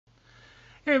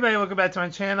Hey everybody, welcome back to my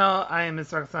channel. I am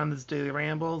Mr. Roxanne, this is Daily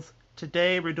Rambles.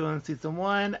 Today we're doing Season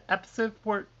 1, Episode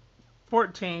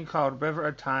 14 called River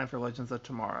of Time for Legends of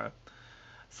Tomorrow.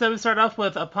 So we start off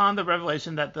with upon the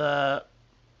revelation that the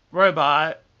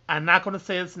robot, I'm not going to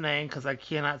say its name because I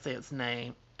cannot say its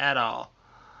name at all.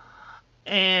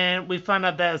 And we find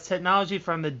out that it's technology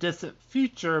from the distant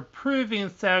future proving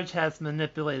Savage has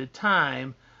manipulated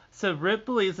time. So Rip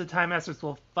believes the Time Masters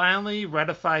will finally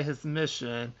ratify his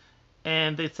mission,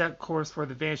 and they set course for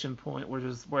the vanishing point, which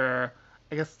is where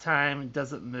I guess time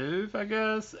doesn't move, I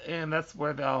guess, and that's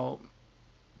where all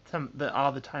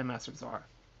the Time Masters are.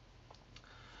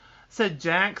 So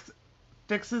Jax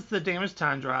fixes the damaged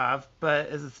time drive, but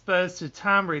is exposed to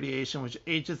time radiation, which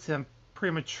ages him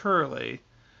prematurely.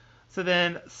 So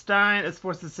then Stein is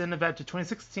forced to send him back to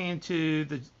 2016 to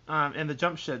the in the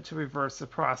jump ship to reverse the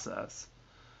process.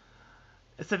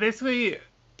 So basically,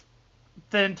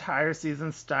 the entire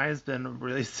season, Stein has been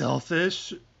really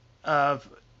selfish. Of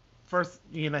first,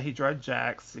 he drugged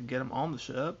Jax to get him on the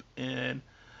ship, and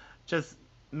just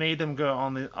made him go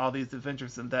on all these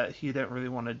adventures and that he didn't really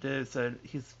want to do. So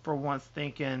he's for once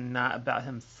thinking not about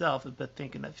himself, but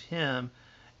thinking of him,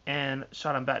 and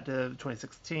shot him back to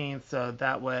 2016. So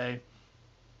that way,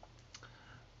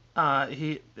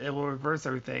 it will reverse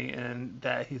everything, and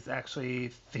that he's actually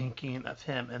thinking of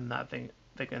him and not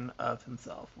thinking of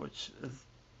himself, which is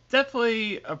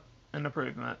definitely an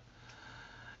improvement.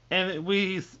 And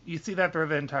you see that through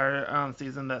the entire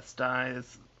season that Stein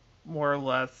is more or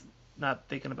less not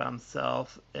thinking about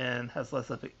himself and has less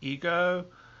of an ego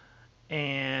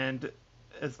and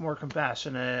is more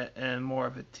compassionate and more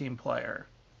of a team player.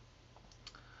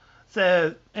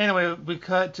 So anyway, we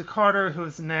cut to Carter, who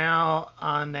is now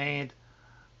named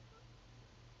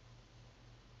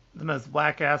the most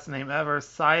whack ass name ever,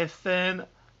 Siphon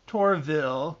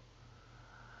Torville,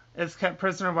 is kept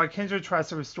prisoner while Kendra tries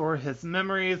to restore his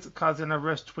memories, causing a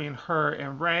rift between her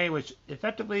and Ray, which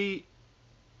effectively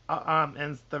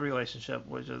ends the relationship,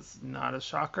 which is not a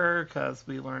shocker because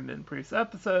we learned in previous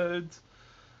episodes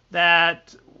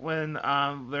that when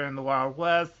they're in the Wild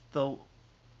West, the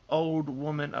old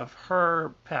woman of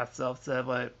her past self said,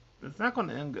 like, it's not going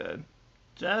to end good.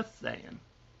 Just saying.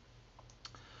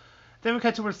 Then we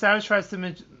cut to where Savage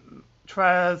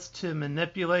tries to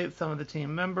manipulate some of the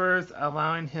team members,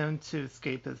 allowing him to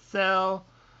escape his cell.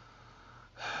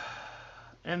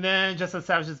 And then, just as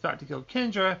Savage is about to kill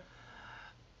Kendra,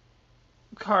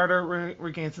 Carter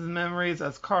regains his memories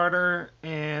as Carter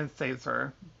and saves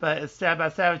her, but is stabbed by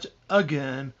Savage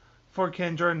again before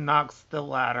Kendra knocks the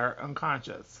latter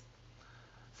unconscious.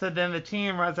 So then the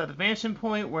team arrives at the vanishing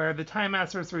point where the Time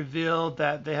Masters reveal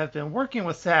that they have been working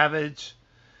with Savage,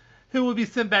 who will be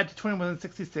sent back to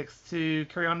 2166 to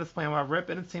carry on this plan while Rip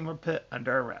and his team are put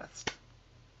under arrest.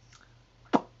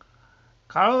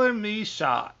 Color me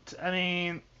shocked. I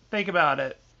mean, think about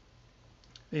it.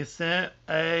 They sent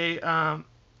a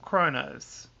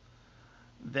Kronos.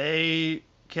 They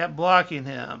kept blocking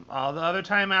him. All the other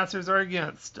Time Masters are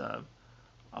against him.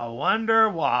 I wonder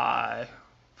why.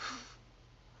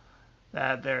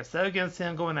 That they're so against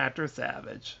him going after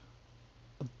Savage.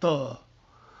 Duh.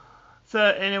 So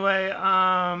anyway,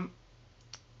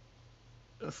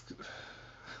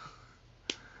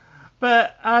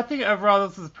 but I think overall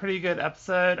this was a pretty good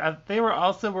episode. They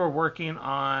were working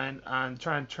on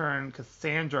trying to turn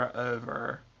Cassandra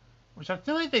over, which I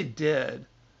feel like they did.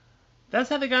 That's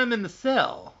how they got him in the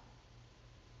cell.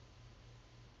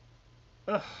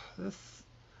 Ugh, this.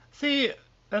 See,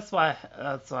 that's why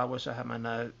I wish I had my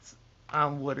notes.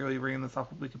 I'm literally reading this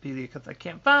off of Wikipedia because I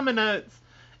can't find my notes,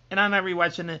 and I'm not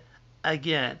rewatching it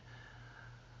again.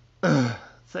 Ugh.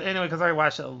 So anyway, because I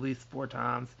watched it at least 4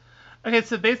 times. Okay,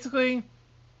 so basically,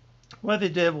 what they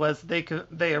did was they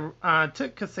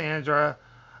took Cassandra,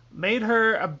 made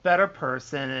her a better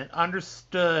person, and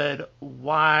understood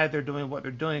why they're doing what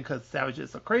they're doing. Because Savage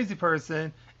is a crazy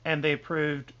person, and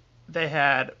they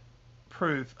had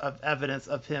proof of evidence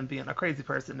of him being a crazy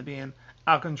person and being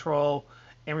out of control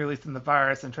and releasing the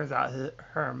virus. And turns out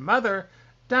her mother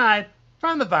died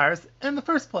from the virus in the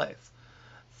first place.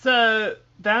 So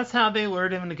that's how they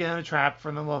lured him to get in a trap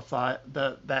from the little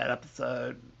that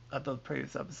episode of the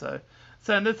previous episode.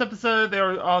 So in this episode, they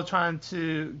were all trying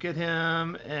to get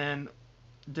him and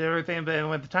do everything, but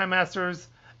with the Time Masters,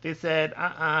 they said,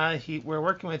 we're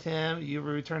working with him. You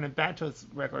return him back to his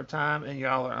regular time, and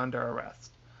y'all are under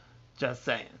arrest. Just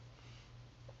saying.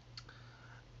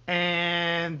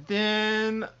 And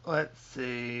then let's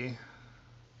see.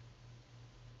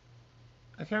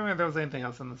 I can't remember if there was anything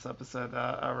else in this episode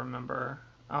that I remember.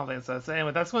 I don't think so. So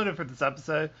anyway, that's what it for this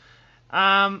episode.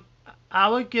 I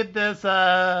would give this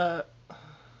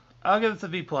I'll give this a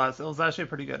B plus. It was actually a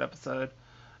pretty good episode,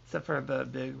 except for the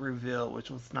big reveal, which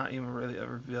was not even really a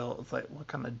reveal. It's like, what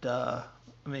kind of duh?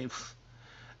 I mean,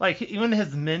 like even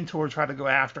his mentor tried to go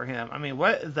after him. I mean,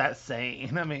 what is that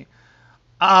saying? I mean,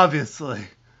 obviously.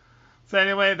 So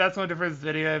anyway, that's my for this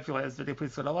video. If you like this video,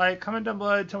 please hit a like, comment down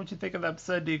below, tell me what you think of the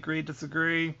episode. Do you agree,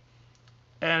 disagree?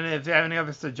 And if you have any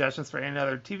other suggestions for any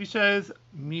other TV shows,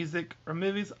 music, or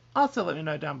movies, also let me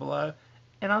know down below.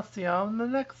 And I'll see y'all in the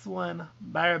next one.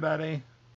 Bye, everybody.